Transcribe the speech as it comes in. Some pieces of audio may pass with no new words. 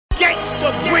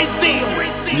gangster, Brazil.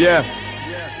 Yeah.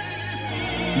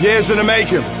 Years in the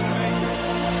making.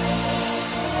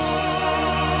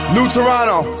 New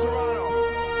Toronto.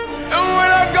 And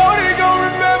when I go, they gon'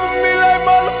 remember me like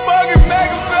motherfucking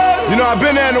Machiavelli. You know, I've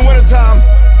been there in the wintertime.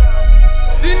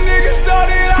 These niggas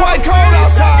started It's quite cold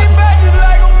outside.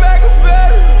 Like a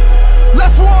Machiavelli.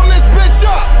 Let's warm this bitch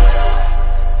up.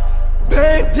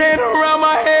 Bandana around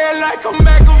my head like a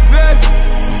Machiavelli.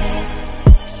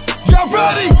 Y'all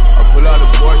ready? I pull out the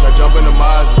Porsche, I jump in the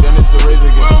Mazda, then it's the Rizz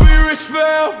again. We'll be rich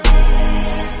forever.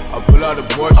 I pull out the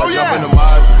Porsche, I jump in the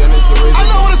Mazda, then it's the Rizz I again.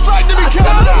 know what it's like to be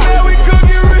Tell them that we could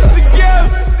get rich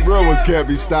together. Real ones can't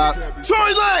be stopped.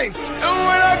 Tory Lanez. And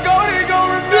when I go, they gon'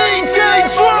 remember DJ me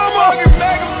like Drama. motherfucking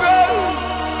Machiavelli.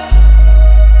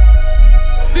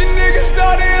 These niggas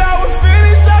started out with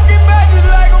finish, I can match it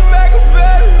like a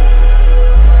Machiavelli.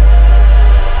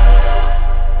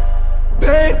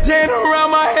 Bandana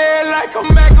around my head like a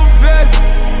Machiavelli.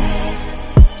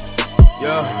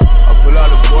 Yeah, I pull out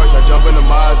the Porsche, I jump in the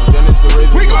Mazda, then it's the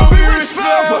Rizz again. We gon' be rich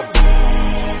forever.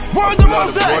 I pull out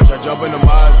the Porsche, I jump in the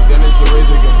Mazda, then it's the Rizz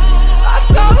again. I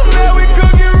told them that we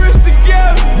could get rich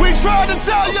together. We tried to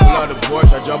tell I pull y'all. out the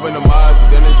Porsche, I jump in the Mazda,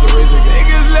 then it's the Rizz again.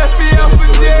 Niggas left me out for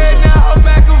dead, now I'm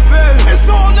Machiavelli. It's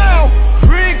on now.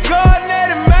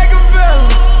 Reincarnated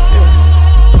Machiavelli.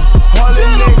 All Get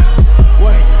in 'em.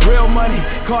 Wait, real money,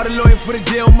 call the lawyer for the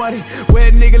deal money. Where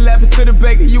a nigga laughing to the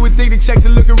baker, you would think the checks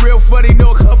are looking real funny.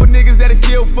 Know a couple niggas that'll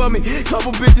kill for me,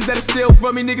 couple bitches that'll steal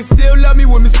from me. Niggas still love me,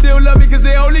 women still love me, cause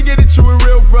they only get it true and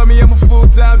real from me. I'm a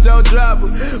full-time Joe driver,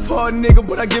 poor nigga,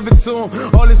 but I give it to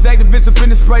him. All this activists up in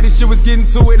the Sprite, this shit was getting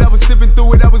to it. I was sipping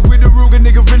through it, I was with the Ruger,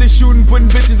 nigga really shooting, putting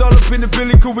bitches all up in the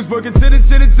Billy Cool. Was working to the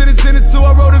 2.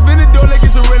 I rolled a Venador like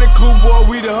it's a rental cool, boy.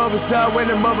 We the homicide when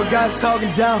the mother guys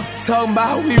talking down, talking about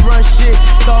how we run shit,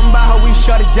 talking about how we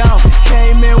shut it down.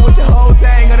 Came in with the whole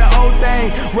thing of the old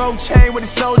thing, road chain with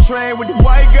the soul train, with the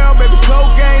white girl, baby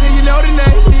cocaine, and you know the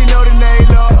name,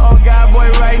 Lord. Oh God, boy,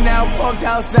 right now, parked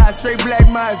outside, straight black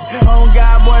mice. Oh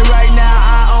God, boy, right now,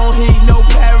 I own heat, no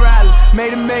Pat Riley.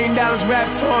 Made $1 million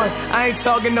rap touring, I ain't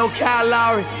talking no Kyle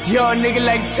Lowry. Yo, nigga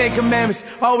like the 10 Commandments,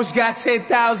 always got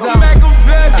 10,000. I'm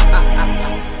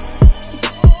Machiavelli.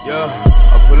 Yeah,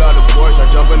 I pull out the Porsche, I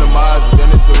jump in the Mazda, then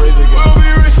it's the Rizz again. We'll be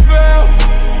rich forever.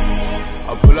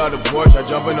 I pull out the Porsche, I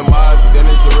jump in the Mazda, then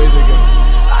it's the Rizz again.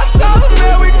 I told them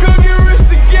that we could get rich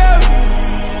together.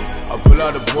 I pull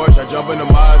out the Porsche, I jump in the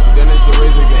Mazda, then it's the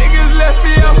Rizz again. Niggas left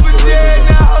me out for dead,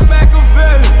 now I'm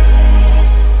Machiavelli.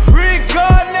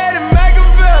 Reincarnated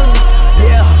Machiavelli.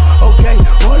 Yeah, okay,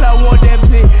 all I want that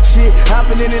big shit.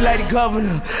 Hopping in it like the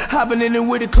governor, hopping in it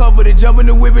with the comforter, jumping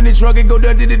the whip in the trunk and go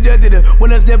da da da da da.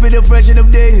 When I step in the fresh and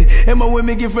I'm dated, and my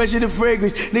women get fresh in the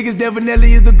fragrance. Niggas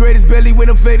definitely is the greatest belly when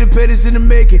I'm faded, pettis in the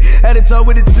making. Had to talk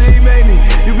with the team, ain't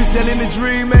it? You be selling the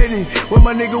dream, ain't it? When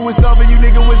my nigga was stomping, you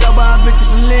nigga was out behind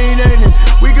bitches and lean, ain't it?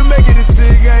 We can make it a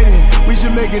thing, ain't it? We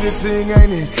should make it a thing,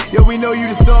 ain't it? Yo, we know you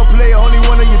the star player, only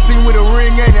one on your team with a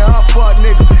ring, ain't it? Hot fuck,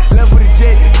 nigga. Left with a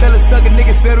jet, tell a sucker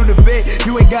nigga settle the bet.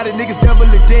 You ain't got it, niggas double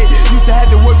a day. Used to have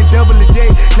to work a double a day.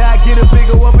 Now I get a big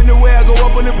go up in the way, I go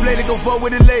up on the plate, they go fuck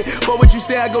with it late. But what you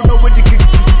say, I go know what to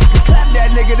clap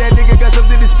that nigga got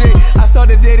something to say. I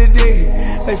started day to day,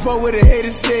 they fuck with the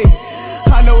haters say.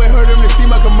 I know it hurt them to see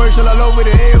my commercial all over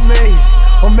the AMAs.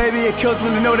 Or maybe it killed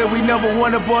them to know that we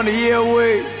 #1 up on the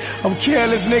airwaves. I'm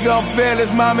careless, nigga, I'm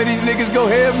fearless. Mama, these niggas go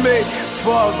hear me.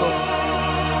 Fuck them.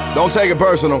 Don't take it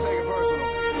personal.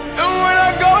 And when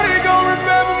I go, they gon'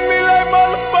 remember me like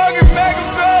motherfucking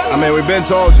Machiavelli. I mean, we been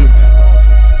told you.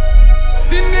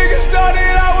 These niggas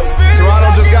started out with finish.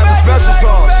 Toronto just got the special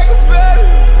sauce.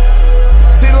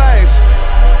 T Lanez.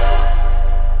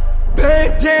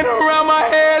 Bandana around my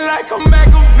head like a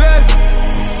Machiavelli.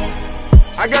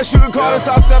 I guess you could call this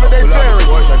our 7-day I pull out ferry. the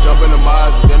Porsche, I jump in the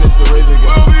Mazda, then it's the Rizz again.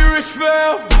 We'll be rich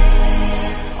forever.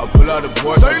 I pull out the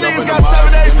Porsche, So I you jump niggas in the got Mazda,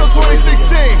 7 days then till it's the Rizz again.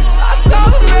 2016. I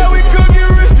told them that we could get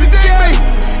rich You dig me?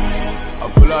 I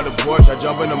pull out the Porsche, I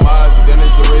jump in the Mazda, then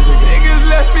it's the Rizz again. Niggas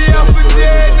left me out for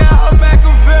dead, now I'm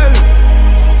Machiavelli.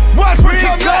 Watch what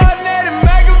come next. Reincarnated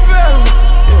Machiavelli.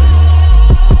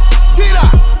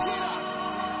 T-Dot.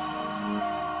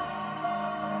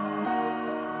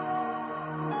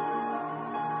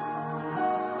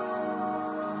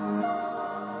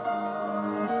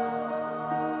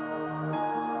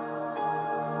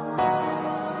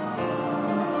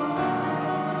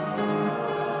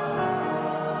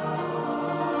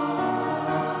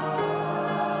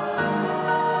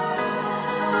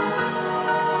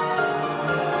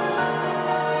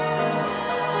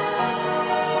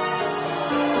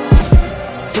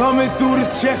 Coming through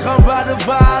this check, I'm about to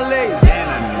violate.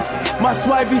 My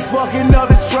swipe be fucking up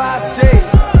the tri-state.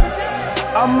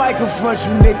 I might confront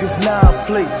you niggas now,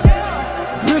 please.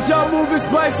 Bitch, I'm moving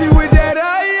spicy with that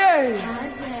IA.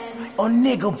 A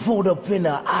nigga pulled up in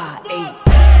a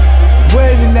I-8,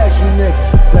 waving at you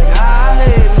niggas like I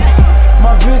hate it.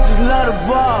 My bitches love the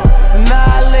ball, it's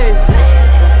annihilated.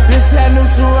 This that new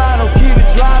Toronto, keep it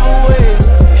driving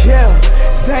with. Yeah,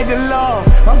 thank the Lord,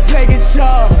 I'm taking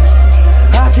charge.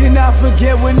 I cannot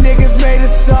forget when niggas made a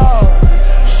star.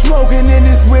 Smoking in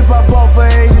this whip I bought for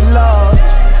 80 large.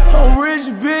 I'm rich,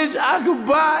 bitch, I could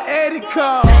buy 80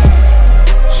 cars.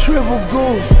 Triple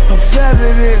goose, I'm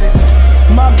feathered in it.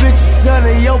 My bitch is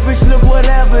stunning, yo bitch look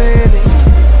whatever in it.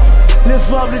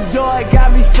 Lift up the door, it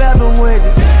got me feather with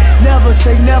it. Never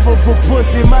say never, but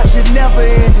pussy, my shit never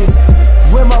ended.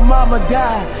 When my mama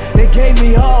died, they gave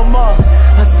me hallmarks.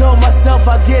 I told myself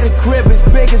I'd get a crib as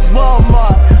big as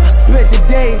Walmart. I spent the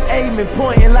days aiming,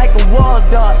 pointing like a wall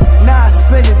dart. Now I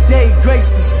spend the day, grace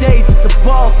the stage at the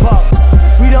ballpark.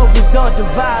 We don't resort to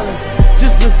violence,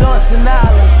 just resort to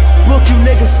knowledge. Book you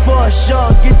niggas for a show,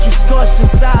 get you scorched in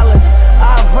silence.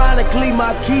 Ironically,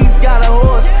 my keys got a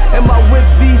horse, and my whip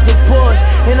V's a Porsche.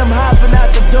 And I'm hopping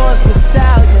out the doors with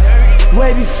stallions.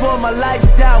 Way before my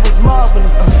lifestyle was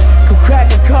marvelous. Could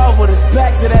crack a car with us,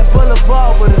 back to that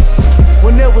boulevard with us.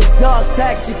 When it was dark,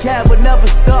 taxi cab would never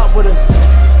start with us.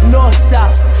 North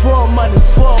stop, 4 money,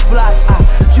 4 blocks. I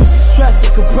used to stress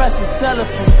a compressor, sell it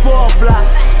for 4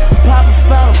 blocks. Papa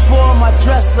found a 4 on my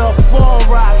dresser, a 4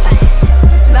 rock.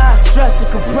 Now I stress a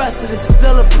compressor, it's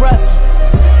still oppressive.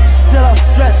 Still I'm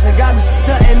stressing, got me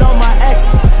stunting on my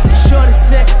exes. Shorty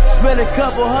said, spent a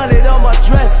couple hundred on my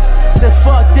dresses. Said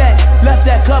fuck that, left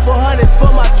that couple hundred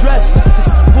for my dresser.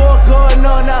 It's a war going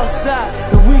on outside,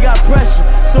 and we got pressure.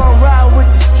 So I'm riding with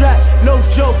the strap, no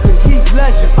joker, Heath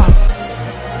Ledger.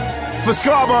 For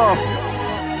Scarborough,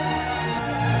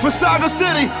 for Saga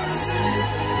City,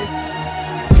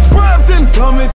 Brampton, coming.